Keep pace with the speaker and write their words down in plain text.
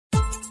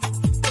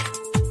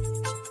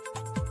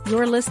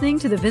You're listening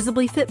to the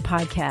Visibly Fit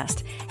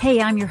podcast. Hey,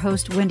 I'm your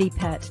host, Wendy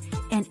Pett,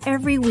 and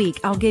every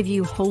week I'll give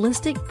you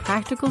holistic,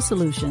 practical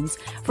solutions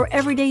for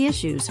everyday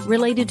issues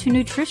related to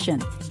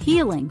nutrition,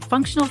 healing,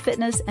 functional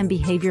fitness, and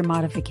behavior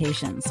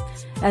modifications.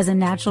 As a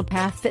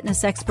naturopath,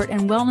 fitness expert,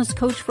 and wellness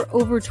coach for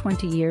over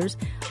 20 years,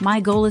 my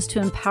goal is to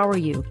empower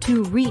you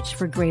to reach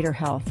for greater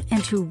health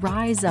and to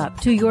rise up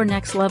to your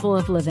next level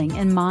of living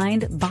in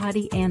mind,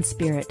 body, and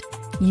spirit.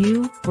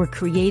 You were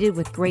created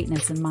with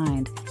greatness in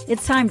mind.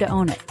 It's time to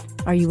own it.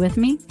 Are you with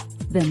me?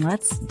 Then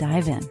let's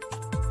dive in.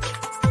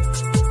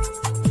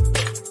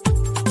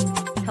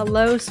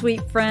 Hello,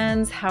 sweet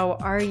friends. How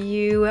are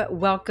you?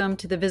 Welcome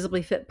to the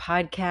Visibly Fit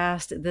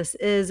podcast. This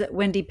is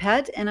Wendy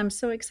Pett, and I'm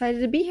so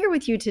excited to be here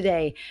with you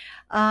today.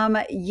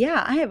 I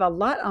have a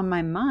lot on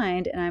my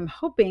mind, and I'm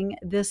hoping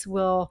this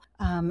will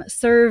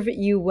serve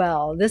you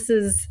well. This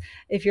is,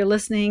 if you're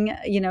listening,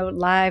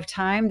 live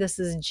time, this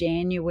is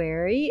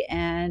January,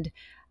 and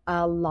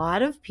a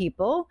lot of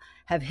people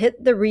have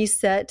hit the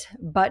reset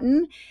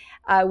button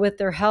with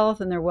their health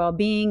and their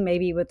well-being,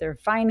 maybe with their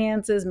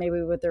finances,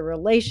 maybe with their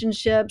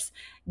relationships.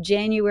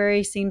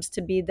 January seems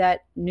to be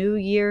that new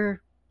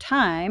year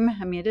time.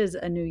 I mean, it is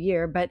a new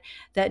year, but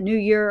that new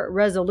year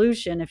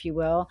resolution, if you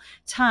will,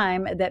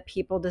 time that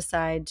people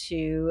decide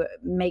to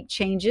make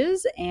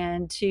changes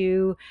and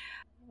to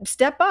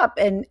step up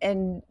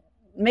and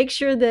make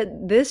sure that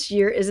this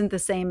year isn't the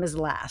same as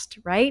last,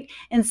 right?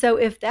 And so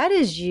if that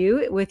is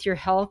you with your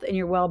health and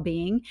your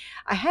well-being,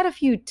 I had a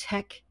few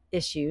tech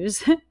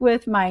issues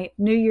with my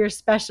New Year's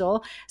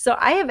special. So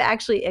I have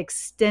actually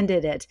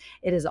extended it.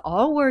 It is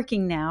all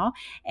working now.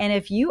 And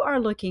if you are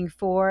looking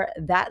for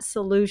that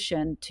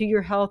solution to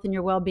your health and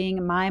your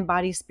well-being, mind,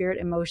 body, spirit,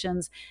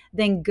 emotions,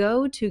 then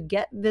go to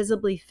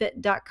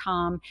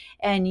getvisiblyfit.com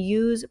and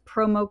use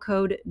promo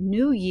code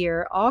New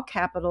Year, all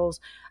capitals,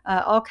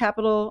 all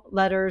capital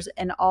letters,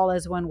 and all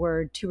as one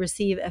word to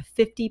receive a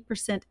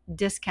 50%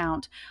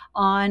 discount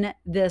on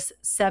this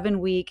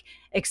 7-week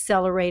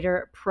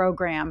accelerator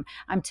program.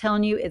 I'm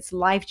telling you, it's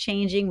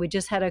life-changing. We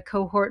just had a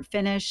cohort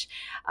finish,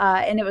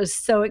 and it was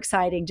so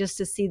exciting just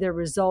to see the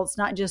results,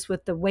 not just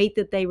with the weight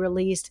that they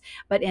released,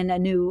 but in a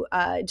new,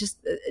 just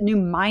a new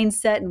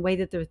mindset and way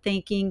that they're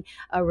thinking,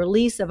 a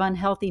release of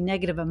unhealthy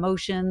negative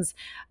emotions,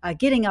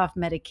 getting off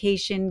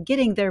medication,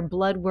 getting their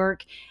blood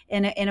work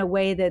in a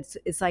way that's,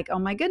 it's like, oh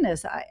my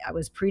goodness, I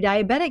was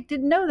pre-diabetic,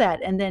 didn't know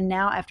that. And then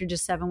now after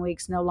just 7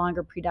 weeks, no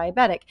longer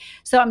pre-diabetic.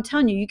 So I'm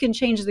telling you, you can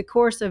change the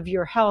course of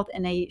your health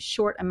in a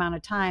short amount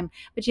of time,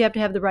 but you have to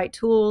have the right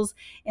tools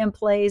in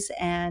place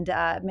and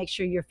make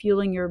sure you're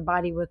fueling your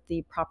body with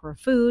the proper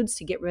foods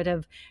to get rid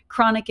of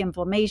chronic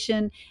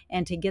inflammation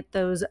and to get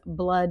those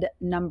blood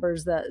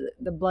numbers, the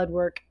blood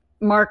work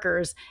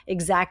markers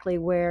exactly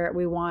where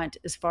we want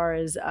as far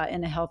as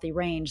in a healthy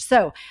range.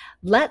 So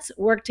let's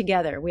work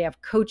together. We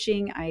have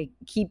coaching. I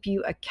keep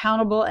you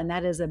accountable, and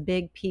that is a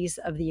big piece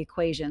of the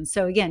equation.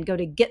 So again, go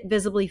to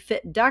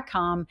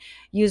getvisiblyfit.com,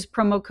 use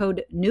promo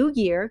code New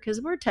Year,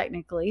 because we're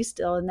technically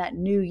still in that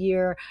New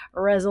Year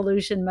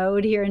resolution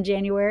mode here in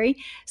January.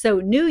 So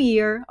New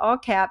Year, all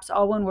caps,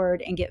 all one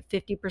word, and get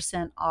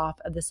 50% off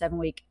of the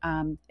 7-week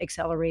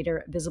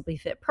Accelerator Visibly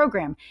Fit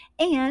program.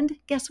 And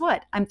guess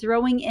what? I'm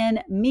throwing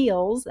in meals.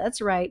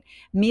 That's right.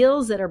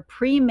 Meals that are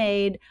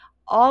pre-made,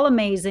 all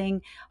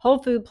amazing, whole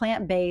food,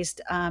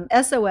 plant-based,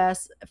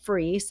 SOS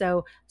free.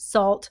 So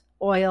salt,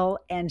 oil,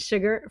 and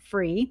sugar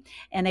free,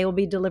 and they will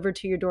be delivered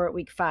to your door at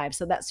week 5.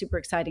 So that's super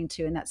exciting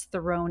too. And that's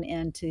thrown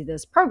into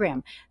this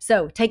program.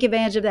 So take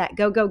advantage of that.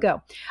 Go, go, go.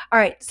 All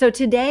right. So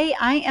today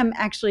I am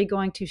actually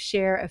going to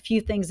share a few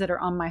things that are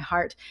on my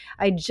heart.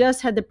 I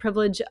just had the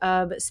privilege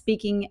of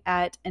speaking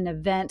at an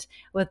event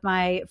with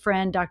my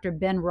friend, Dr.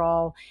 Ben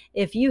Rall.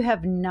 If you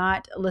have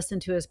not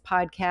listened to his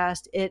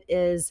podcast, it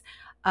is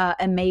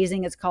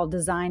amazing. It's called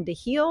Design to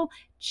Heal.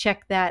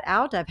 Check that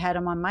out. I've had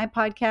him on my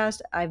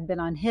podcast. I've been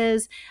on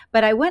his,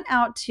 but I went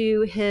out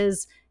to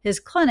his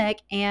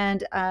clinic,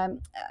 and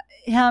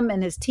him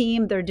and his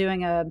team, they're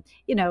doing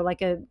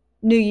like a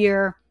New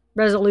Year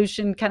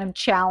resolution kind of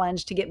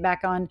challenge to get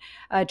back on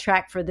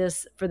track for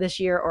this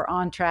year, or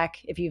on track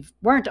if you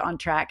weren't on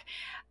track.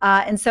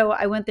 And so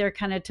I went there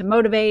kind of to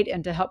motivate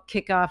and to help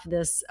kick off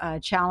this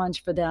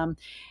challenge for them.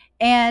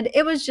 And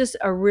it was just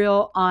a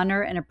real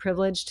honor and a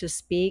privilege to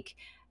speak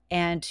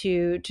and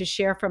to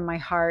share from my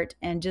heart,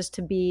 and just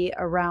to be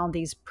around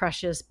these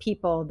precious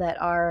people that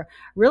are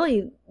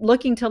really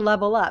looking to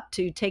level up,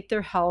 to take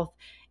their health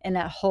in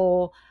that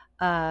whole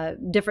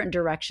different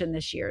direction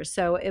this year.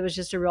 So it was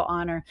just a real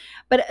honor.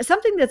 But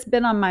something that's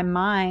been on my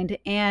mind,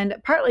 and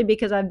partly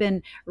because I've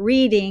been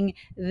reading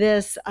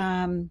this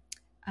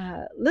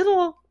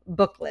little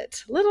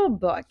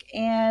book,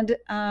 and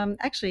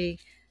actually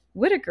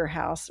Whitaker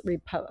House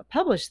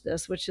published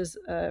this, which is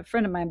a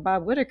friend of mine,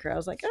 Bob Whitaker. I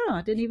was like, oh,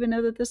 I didn't even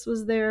know that this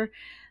was their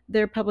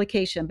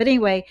publication. But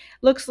anyway,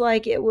 looks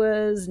like it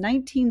was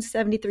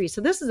 1973. So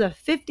this is a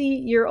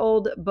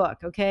 50-year-old book,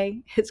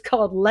 okay? It's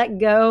called Let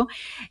Go.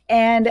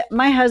 And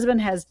my husband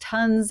has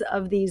tons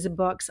of these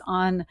books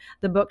on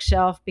the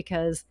bookshelf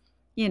because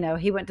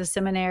he went to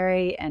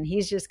seminary and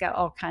he's just got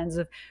all kinds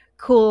of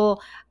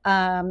cool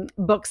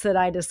books that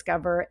I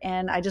discover,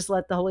 and I just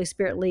let the Holy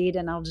Spirit lead,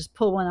 and I'll just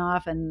pull one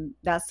off, and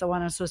that's the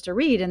one I'm supposed to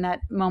read in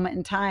that moment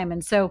in time.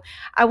 And so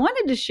I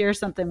wanted to share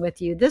something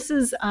with you.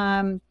 These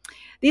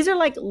are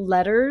like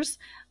letters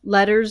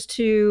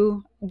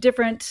to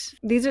different,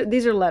 these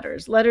are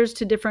letters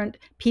to different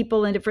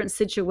people in different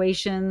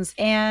situations.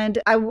 And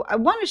I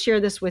want to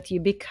share this with you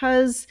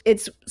because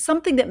it's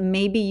something that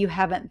maybe you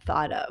haven't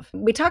thought of.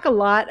 We talk a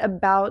lot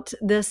about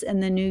this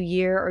in the new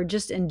year, or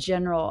just in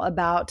general,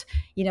 about,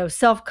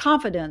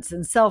 self-confidence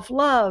and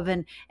self-love.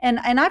 And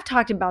I've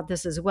talked about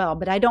this as well,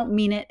 but I don't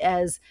mean it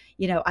as,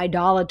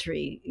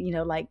 idolatry,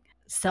 like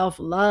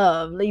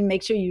self-love.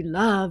 Make sure you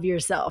love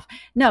yourself.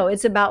 No,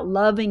 it's about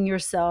loving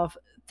yourself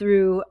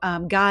through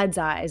God's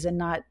eyes and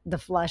not the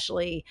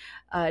fleshly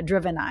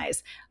driven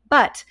eyes.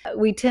 But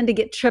we tend to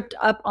get tripped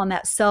up on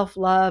that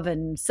self-love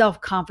and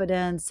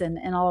self-confidence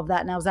and all of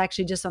that. And I was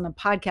actually just on a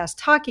podcast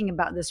talking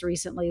about this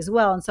recently as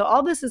well. And so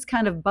all this is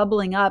kind of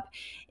bubbling up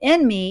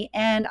in me.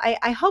 And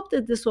I hope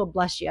that this will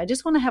bless you. I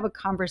just want to have a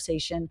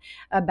conversation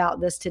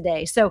about this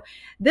today. So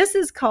this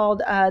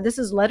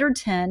is letter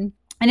 10.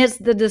 And it's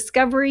the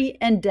discovery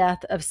and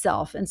death of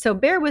self. And so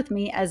bear with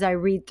me as I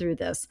read through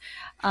this.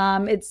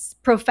 It's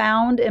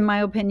profound in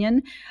my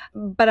opinion,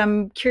 but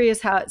I'm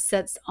curious how it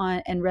sets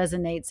on and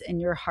resonates in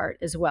your heart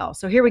as well.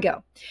 So here we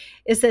go.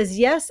 It says,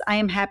 "Yes, I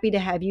am happy to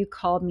have you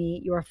call me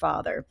your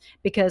father,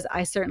 because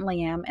I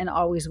certainly am and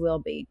always will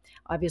be."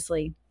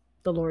 Obviously,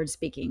 the Lord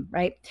speaking,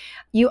 right?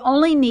 "You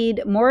only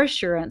need more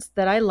assurance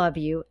that I love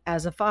you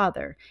as a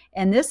father.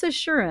 And this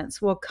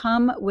assurance will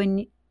come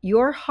when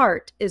your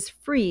heart is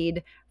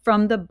freed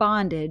from the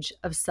bondage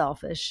of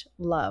selfish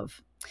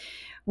love."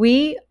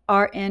 We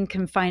are in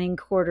confining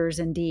quarters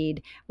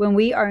indeed, when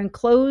we are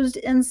enclosed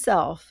in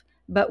self,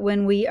 but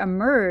when we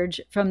emerge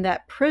from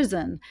that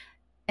prison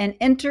and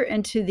enter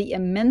into the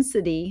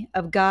immensity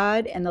of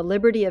God and the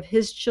liberty of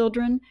his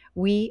children,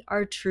 we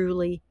are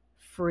truly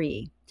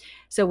free.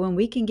 So when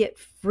we can get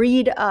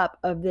freed up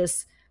of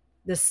this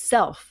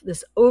self,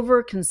 this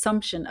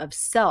overconsumption of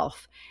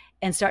self,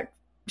 and start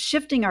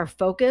shifting our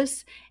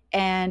focus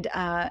and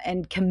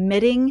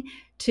committing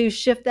to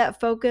shift that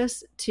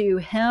focus to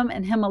him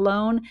and him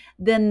alone,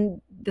 then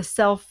the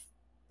self,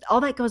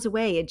 all that goes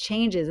away. It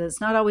changes.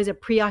 It's not always a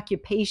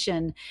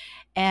preoccupation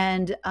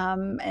and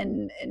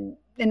an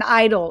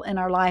idol in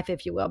our life,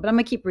 if you will. But I'm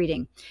going to keep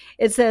reading.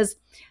 It says,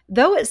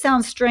 "Though it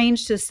sounds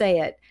strange to say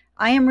it,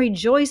 I am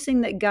rejoicing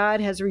that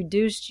God has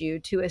reduced you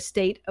to a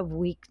state of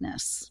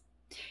weakness.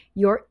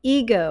 Your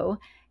ego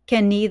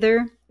can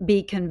neither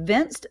be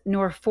convinced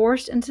nor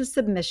forced into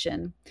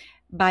submission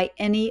by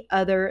any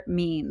other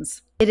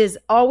means. It is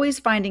always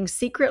finding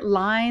secret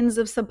lines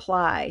of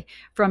supply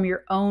from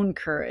your own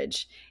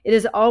courage. It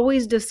is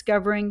always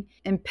discovering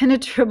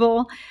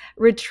impenetrable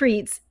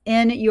retreats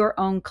in your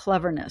own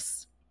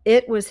cleverness.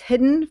 It was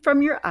hidden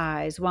from your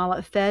eyes while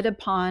it fed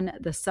upon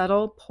the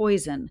subtle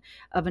poison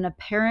of an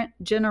apparent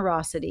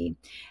generosity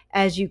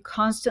as you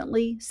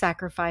constantly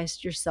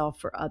sacrificed yourself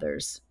for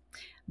others.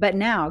 But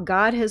now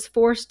God has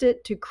forced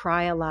it to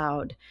cry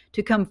aloud,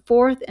 to come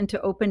forth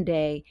into open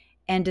day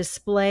and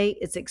display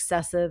its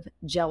excessive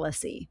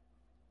jealousy."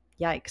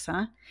 Yikes,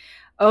 huh?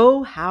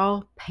 Oh,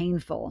 how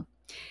painful,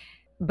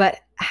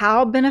 but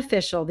how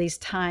beneficial these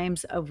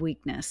times of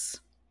weakness.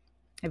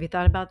 Have you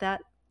thought about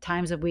that?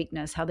 Times of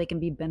weakness, how they can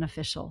be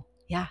beneficial.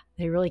 Yeah,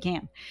 they really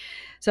can.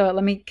 So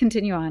let me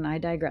continue on. I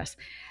digress.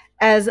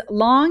 "As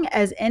long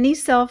as any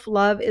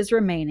self-love is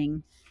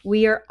remaining,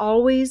 we are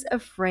always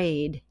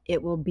afraid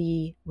it will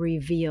be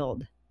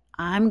revealed."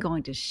 I'm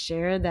going to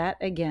share that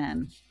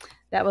again.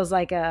 That was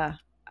like a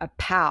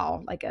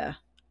pow, like a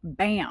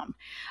bam.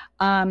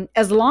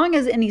 As long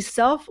as any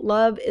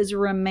self-love is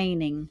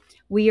remaining,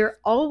 we are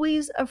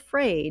always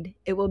afraid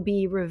it will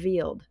be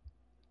revealed.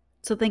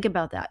 So think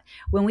about that.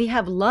 When we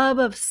have love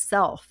of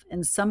self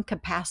in some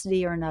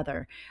capacity or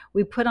another,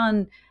 we put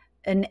on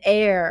an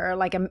air,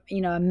 like a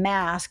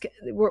mask.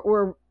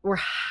 We're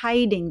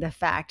hiding the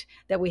fact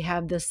that we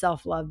have this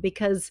self-love,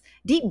 because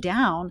deep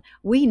down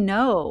we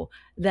know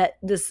that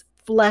this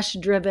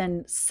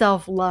flesh-driven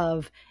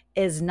self-love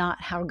is not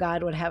how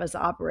God would have us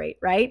operate,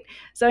 right?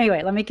 So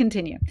anyway, let me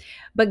continue.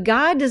 "But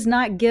God does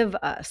not give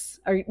up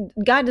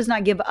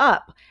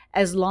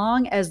as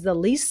long as the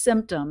least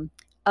symptom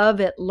of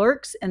it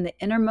lurks in the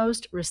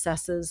innermost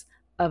recesses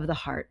of the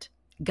heart.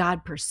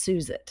 God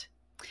pursues it,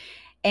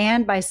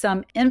 and by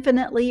some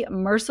infinitely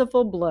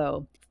merciful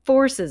blow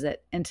forces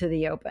it into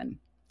the open.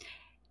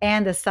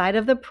 And the sight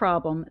of the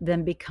problem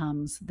then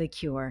becomes the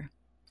cure."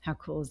 How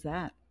cool is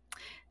that?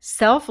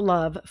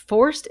 Self-love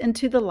forced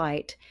into the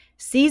light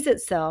sees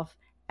itself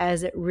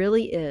as it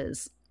really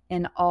is,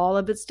 in all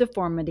of its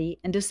deformity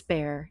and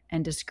despair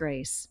and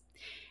disgrace.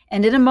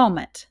 And in a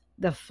moment,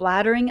 the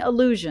flattering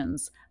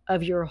illusions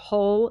of your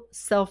whole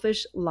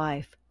selfish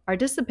life are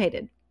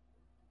dissipated.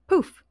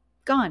 Poof,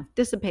 gone,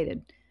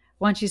 dissipated,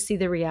 once you see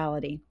the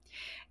reality.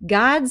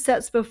 God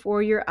sets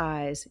before your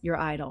eyes your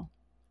idol,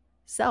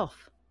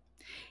 self.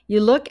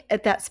 You look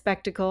at that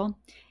spectacle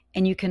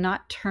and you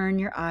cannot turn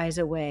your eyes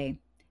away,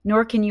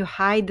 nor can you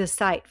hide the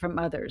sight from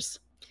others.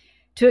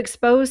 To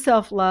expose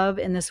self-love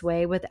in this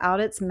way without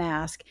its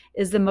mask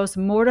is the most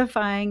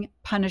mortifying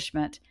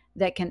punishment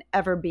that can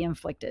ever be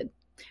inflicted.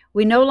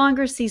 We no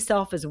longer see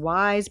self as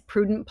wise,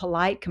 prudent,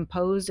 polite,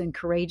 composed, and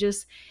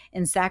courageous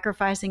in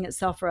sacrificing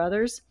itself for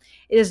others.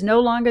 It is no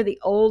longer the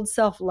old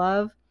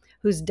self-love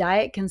whose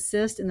diet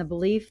consists in the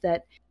belief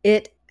that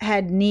it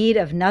had need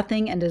of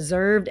nothing and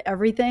deserved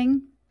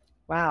everything.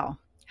 Wow.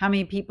 How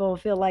many people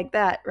feel like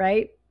that,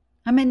 right?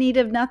 I'm in need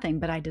of nothing,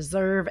 but I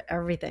deserve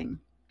everything.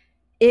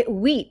 It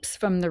weeps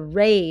from the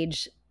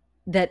rage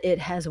that it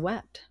has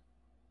wept.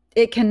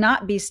 It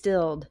cannot be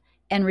stilled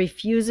and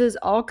refuses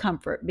all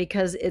comfort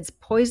because its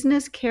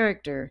poisonous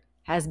character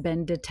has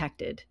been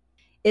detected.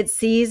 It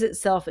sees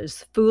itself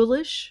as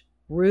foolish,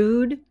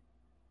 rude,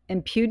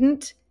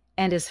 impudent,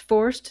 and is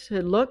forced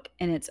to look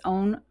in its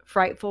own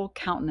frightful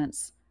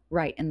countenance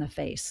right in the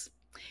face.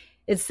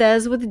 It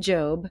says with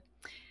Job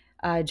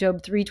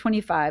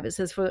 3:25, it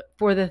says,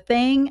 For the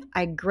thing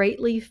I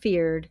greatly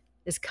feared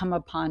is come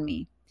upon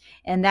me,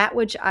 and that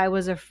which I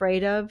was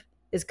afraid of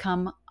is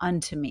come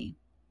unto me.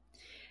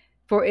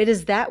 For it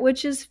is that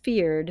which is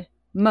feared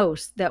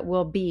most that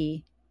will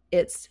be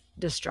its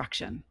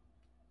destruction.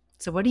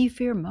 So what do you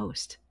fear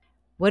most?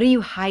 What are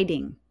you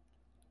hiding?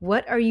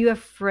 What are you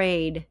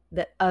afraid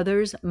that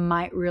others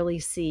might really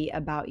see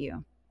about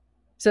you?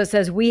 So it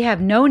says, we have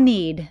no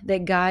need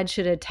that God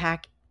should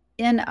attack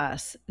in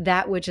us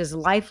that which is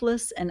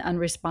lifeless and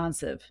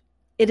unresponsive.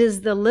 It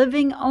is the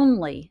living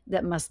only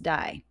that must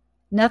die.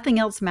 Nothing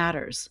else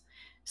matters.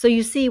 So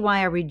you see why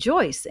I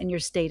rejoice in your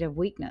state of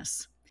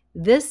weakness.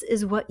 This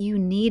is what you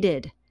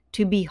needed,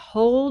 to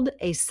behold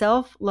a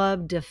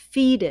self-love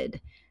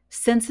defeated,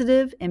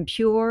 sensitive,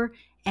 impure,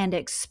 and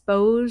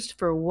exposed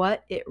for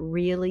what it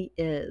really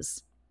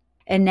is.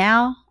 And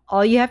now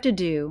all you have to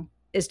do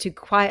is to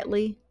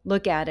quietly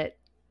look at it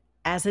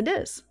as it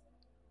is.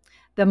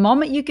 The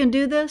moment you can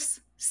do this,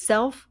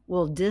 self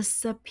will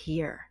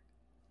disappear.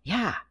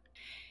 Yeah.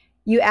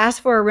 You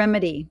ask for a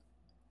remedy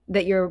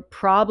that your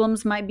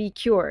problems might be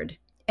cured,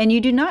 and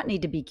you do not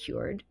need to be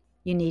cured.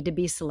 You need to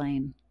be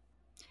slain.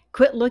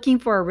 Quit looking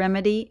for a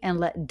remedy and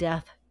let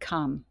death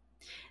come.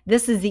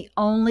 This is the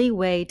only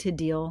way to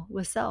deal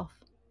with self,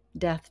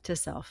 death to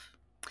self.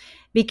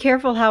 Be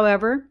careful,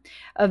 however,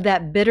 of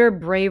that bitter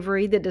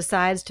bravery that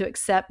decides to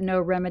accept no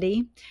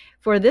remedy,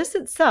 for this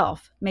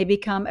itself may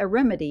become a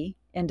remedy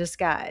in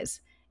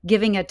disguise,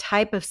 giving a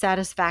type of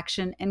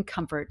satisfaction and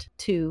comfort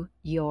to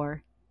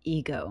your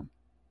ego.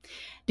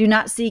 Do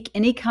not seek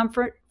any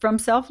comfort from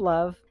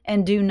self-love,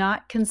 and do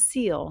not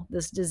conceal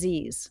this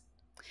disease.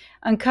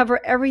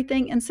 Uncover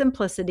everything in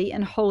simplicity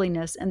and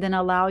holiness, and then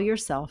allow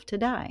yourself to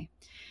die.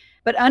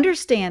 But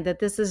understand that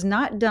this is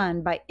not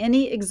done by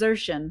any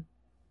exertion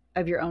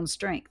of your own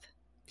strength.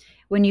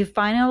 When you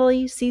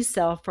finally see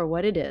self for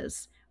what it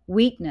is,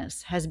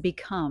 weakness has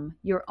become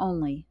your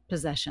only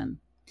possession.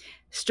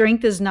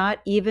 Strength is not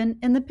even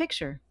in the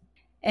picture.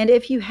 And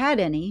if you had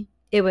any,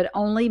 it would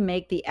only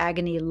make the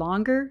agony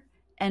longer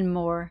and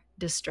more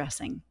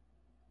distressing.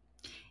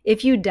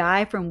 If you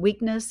die from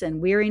weakness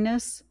and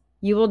weariness,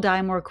 you will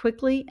die more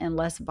quickly and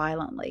less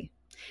violently.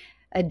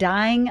 A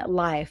dying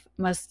life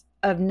must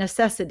of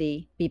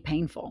necessity be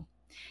painful.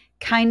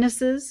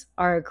 Kindnesses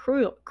are a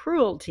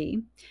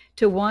cruelty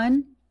to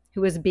one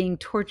who is being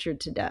tortured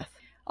to death.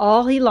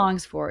 All he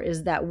longs for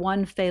is that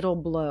one fatal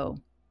blow,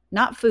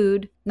 not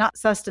food, not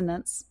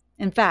sustenance.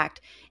 In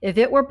fact, if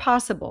it were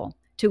possible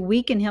to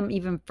weaken him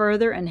even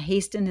further and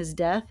hasten his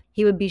death,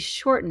 he would be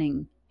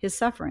shortening his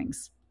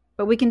sufferings.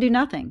 But we can do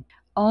nothing.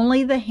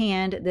 Only the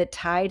hand that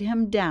tied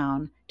him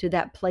down to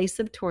that place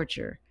of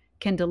torture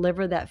can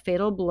deliver that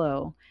fatal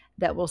blow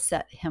that will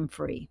set him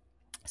free.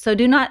 So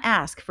do not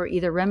ask for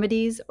either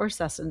remedies or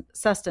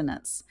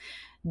sustenance.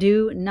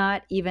 Do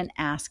not even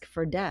ask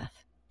for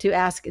death. To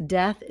ask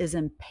death is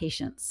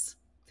impatience.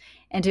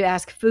 And to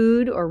ask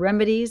food or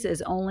remedies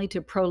is only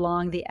to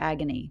prolong the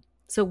agony.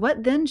 So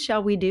what then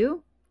shall we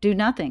do? Do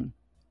nothing.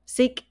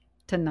 Seek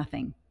to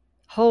nothing.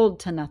 Hold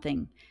to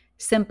nothing.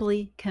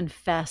 Simply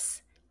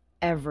confess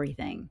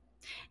everything.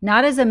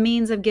 Not as a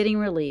means of getting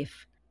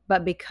relief,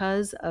 but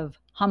because of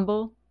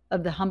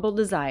the humble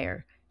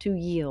desire to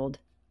yield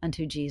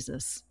unto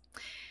Jesus.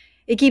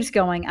 It keeps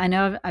going. I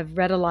know I've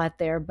read a lot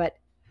there, but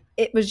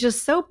it was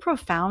just so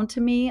profound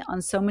to me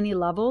on so many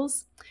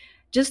levels.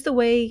 Just the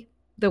way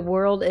the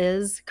world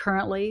is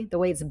currently, the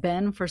way it's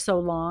been for so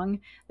long,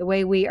 the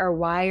way we are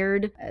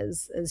wired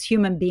as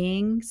human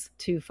beings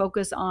to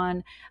focus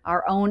on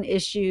our own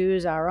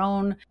issues, our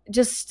own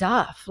just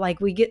stuff.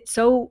 Like we get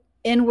so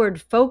inward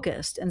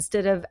focused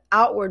instead of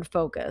outward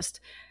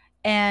focused.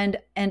 And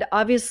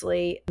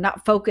obviously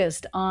not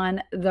focused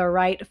on the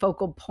right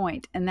focal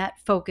point. And that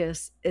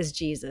focus is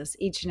Jesus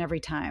each and every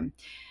time.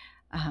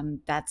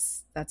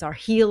 That's our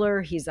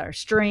healer. He's our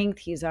strength.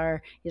 He's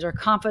our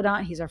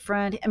confidant. He's our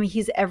friend. I mean,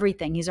 he's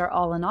everything. He's our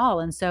all in all.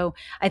 And so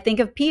I think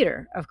of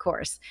Peter, of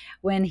course,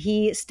 when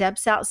he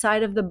steps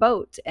outside of the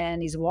boat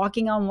and he's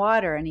walking on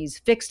water and he's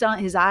fixed on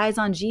his eyes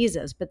on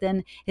Jesus, but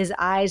then his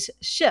eyes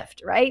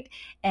shift, right?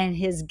 And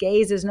his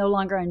gaze is no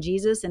longer on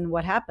Jesus. And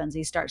what happens?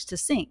 He starts to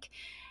sink.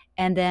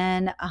 And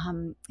then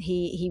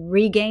he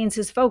regains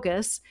his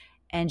focus,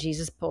 and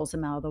Jesus pulls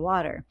him out of the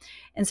water.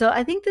 And so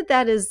I think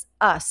that is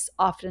us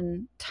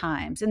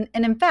oftentimes. And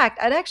in fact,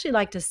 I'd actually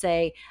like to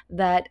say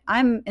that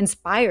I'm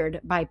inspired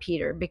by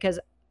Peter, because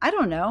I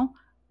don't know,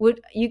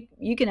 would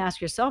you can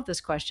ask yourself this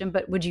question,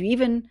 but would you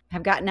even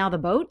have gotten out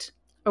of the boat?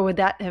 Or would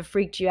that have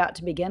freaked you out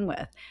to begin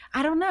with?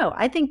 I don't know.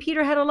 I think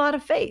Peter had a lot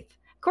of faith.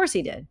 Of course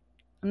he did.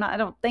 I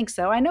don't think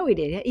so. I know he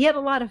did. He had a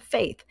lot of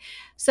faith.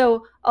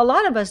 So a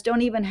lot of us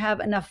don't even have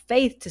enough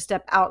faith to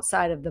step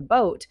outside of the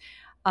boat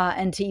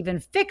and to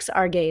even fix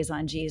our gaze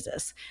on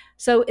Jesus.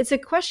 So it's a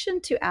question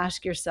to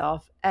ask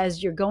yourself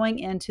as you're going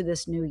into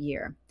this new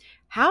year.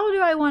 How do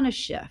I want to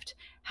shift?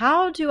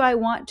 How do I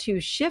want to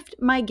shift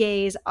my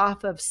gaze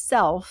off of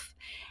self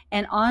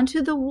and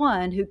onto the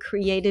one who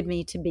created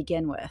me to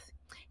begin with?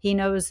 He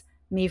knows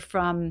me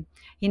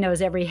he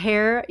knows every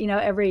hair,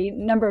 every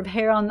number of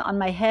hair on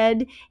my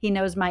head. He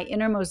knows my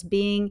innermost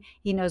being.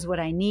 He knows what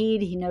I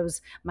need. He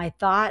knows my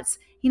thoughts.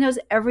 He knows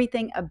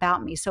everything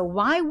about me. So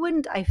why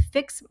wouldn't I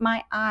fix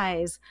my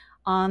eyes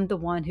on the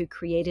one who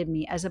created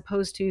me, as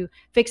opposed to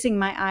fixing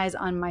my eyes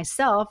on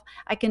myself?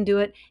 I can do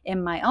it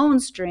in my own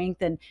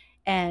strength.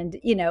 And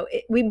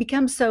we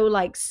become so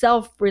like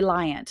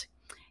self-reliant,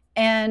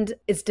 and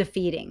it's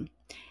defeating,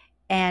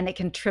 and it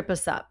can trip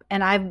us up.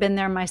 And I've been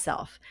there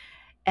myself.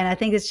 And I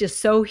think it's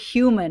just so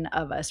human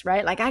of us,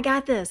 right? Like, I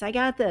got this.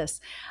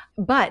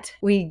 But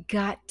we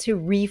got to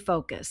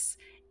refocus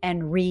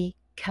and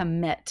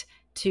recommit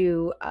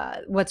to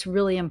what's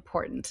really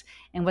important.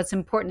 And what's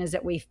important is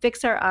that we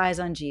fix our eyes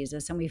on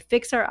Jesus, and we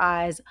fix our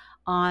eyes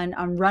on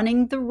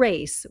running the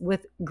race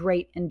with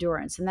great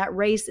endurance. And that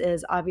race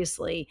is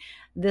obviously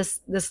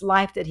this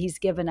life that he's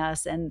given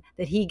us, and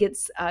that he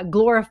gets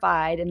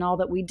glorified in all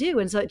that we do.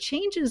 And so it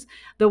changes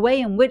the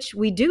way in which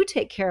we do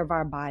take care of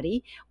our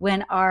body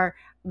when our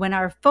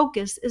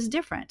focus is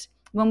different.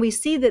 When we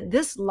see that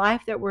this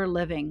life that we're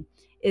living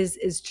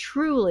is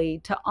truly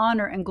to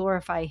honor and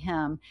glorify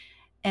him,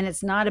 and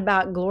it's not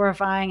about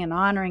glorifying and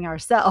honoring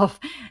ourselves,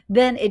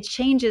 then it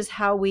changes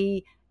how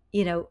we,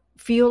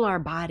 feel our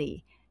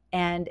body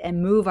and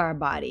move our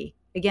body.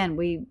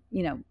 Again,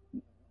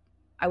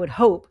 I would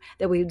hope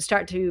that we would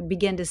start to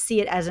begin to see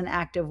it as an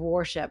act of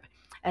worship,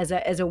 as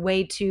a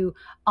way to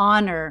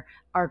honor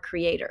our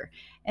Creator.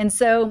 And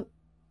so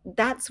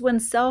that's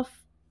when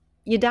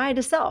you die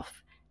to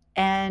self,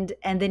 and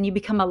then you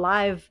become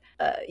alive,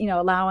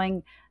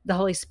 allowing the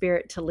Holy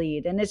Spirit to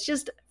lead. And it's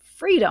just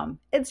freedom.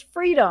 It's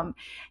freedom.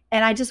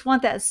 And I just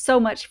want that so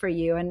much for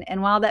you.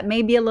 And while that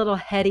may be a little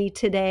heady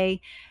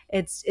today,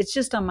 it's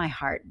just on my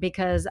heart,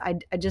 because I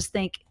just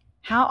think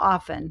how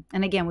often,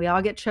 and again, we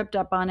all get tripped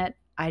up on it.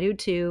 I do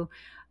too.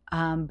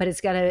 But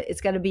it's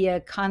gotta be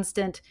a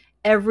constant,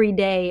 every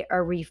day a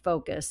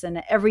refocus,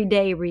 and every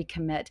day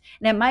recommit.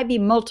 And it might be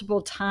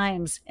multiple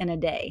times in a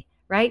day,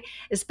 right?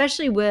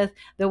 Especially with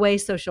the way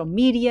social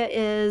media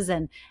is,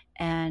 and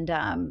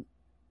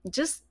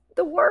just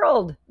the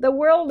world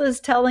is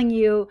telling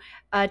you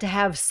to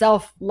have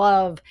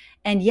self-love.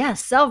 And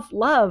yes,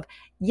 self-love,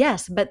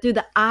 yes, but through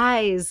the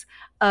eyes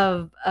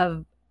of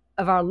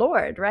our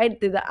Lord, right?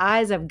 Through the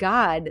eyes of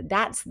God.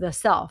 That's the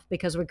self,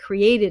 because we're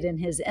created in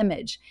his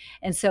image.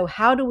 And so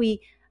how do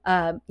we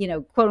quote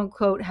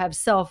unquote have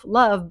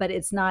self-love, but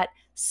it's not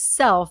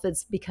self,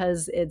 it's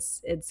because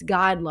it's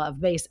God love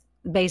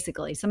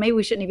basically. So maybe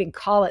we shouldn't even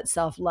call it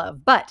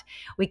self-love, but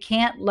we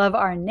can't love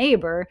our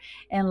neighbor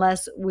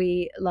unless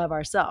we love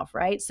ourselves,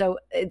 right? So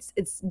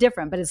it's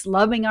different, but it's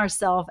loving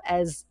ourselves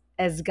as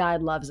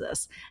God loves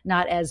us,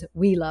 not as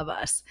we love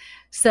us.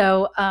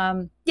 So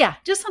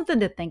just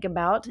something to think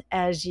about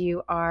as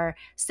you are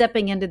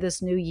stepping into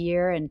this new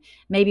year, and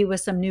maybe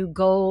with some new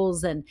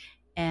goals,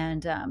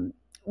 and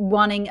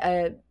wanting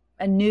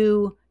a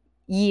new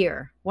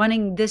year,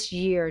 wanting this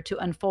year to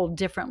unfold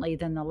differently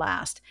than the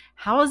last.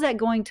 How is that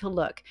going to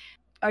look?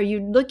 Are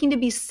you looking to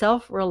be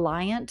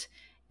self-reliant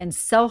and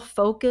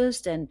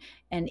self-focused and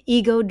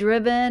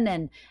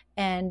ego-driven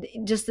and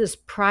just this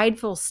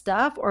prideful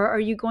stuff? Or are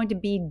you going to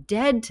be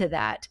dead to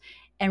that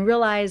and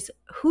realize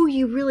who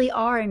you really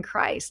are in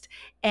Christ,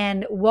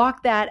 and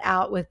walk that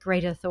out with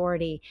great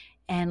authority,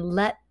 and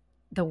let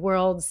the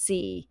world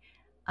see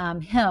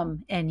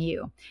him in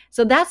you?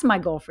 So that's my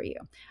goal for you.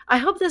 I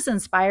hope this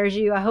inspires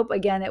you. I hope,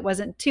 again, it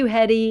wasn't too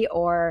heady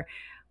or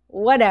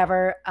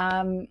whatever,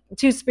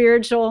 too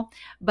spiritual,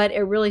 but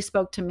it really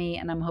spoke to me,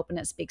 and I'm hoping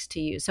it speaks to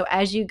you. So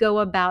as you go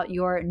about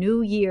your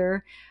new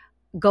year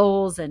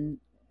goals and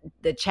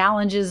the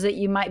challenges that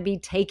you might be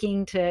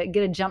taking to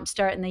get a jump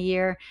start in the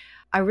year,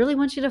 I really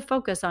want you to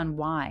focus on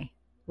why.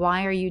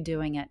 Why are you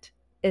doing it?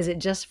 Is it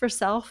just for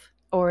self,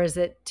 or is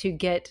it to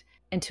get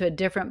into a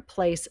different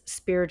place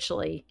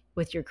spiritually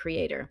with your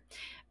Creator?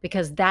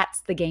 because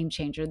that's the game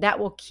changer. That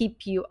will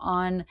keep you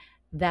on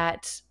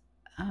that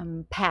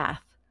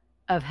path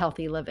of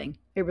healthy living.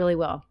 It really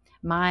will.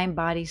 Mind,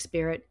 body,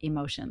 spirit,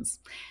 emotions.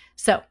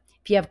 So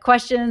if you have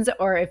questions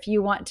or if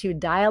you want to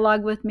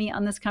dialogue with me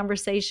on this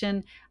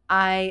conversation,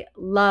 I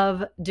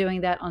love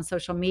doing that on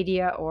social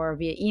media or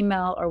via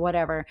email or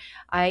whatever.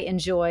 I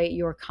enjoy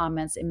your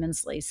comments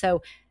immensely.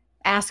 So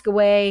ask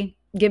away,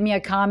 give me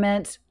a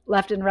comment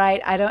left and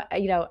right.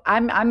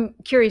 I'm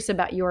curious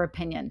about your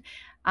opinion.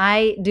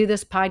 I do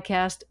this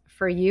podcast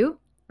for you,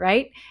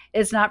 right?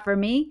 It's not for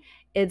me.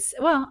 I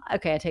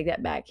take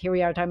that back. Here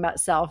we are talking about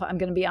self. I'm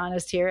going to be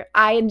honest here.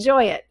 I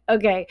enjoy it.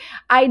 Okay.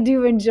 I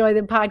do enjoy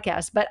the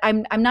podcast, but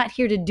I'm not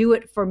here to do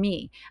it for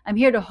me. I'm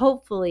here to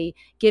hopefully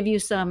give you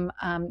some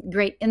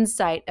great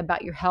insight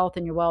about your health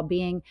and your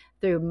well-being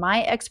through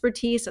my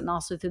expertise and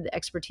also through the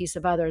expertise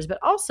of others, but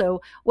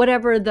also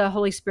whatever the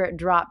Holy Spirit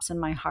drops in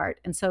my heart.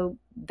 And so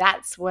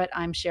that's what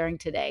I'm sharing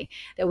today,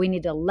 that we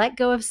need to let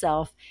go of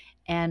self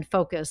and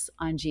focus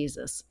on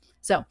Jesus.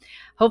 So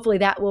hopefully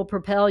that will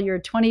propel your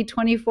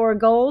 2024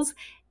 goals.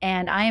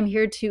 And I am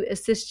here to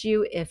assist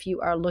you if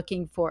you are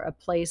looking for a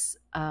place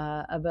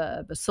of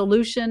a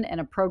solution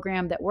and a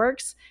program that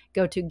works.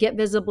 Go to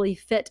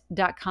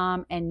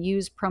getvisiblyfit.com and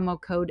use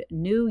promo code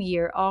New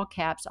Year, all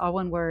caps, all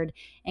one word,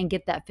 and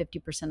get that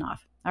 50%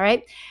 off. All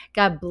right.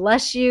 God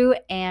bless you.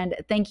 And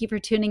thank you for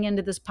tuning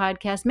into this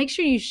podcast. Make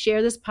sure you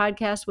share this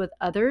podcast with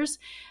others,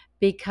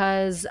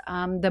 because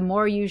the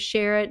more you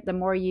share it, the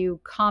more you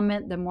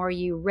comment, the more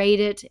you rate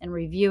it and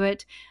review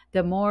it,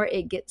 the more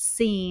it gets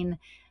seen.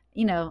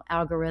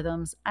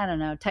 Algorithms, I don't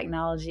know,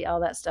 technology, all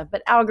that stuff,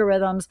 but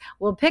algorithms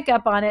will pick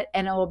up on it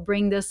and it will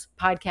bring this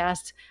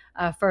podcast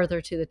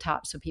further to the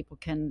top so people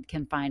can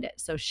find it.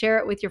 So share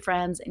it with your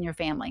friends and your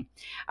family.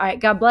 All right,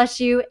 God bless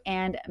you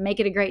and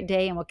make it a great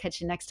day, and we'll catch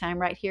you next time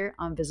right here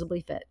on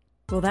Visibly Fit.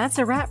 Well, that's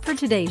a wrap for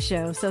today's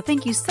show. So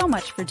thank you so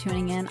much for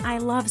tuning in. I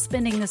love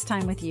spending this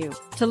time with you.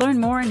 To learn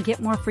more and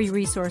get more free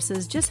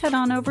resources, just head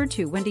on over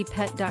to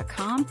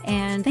wendypet.com.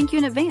 And thank you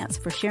in advance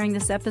for sharing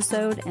this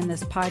episode and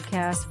this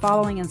podcast,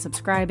 following and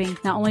subscribing,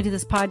 not only to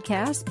this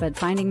podcast, but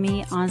finding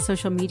me on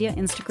social media,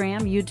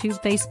 Instagram,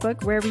 YouTube,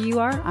 Facebook, wherever you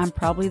are, I'm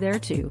probably there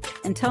too.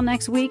 Until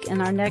next week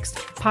and our next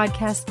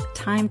podcast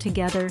time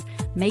together,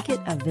 make it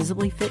a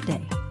visibly fit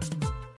day.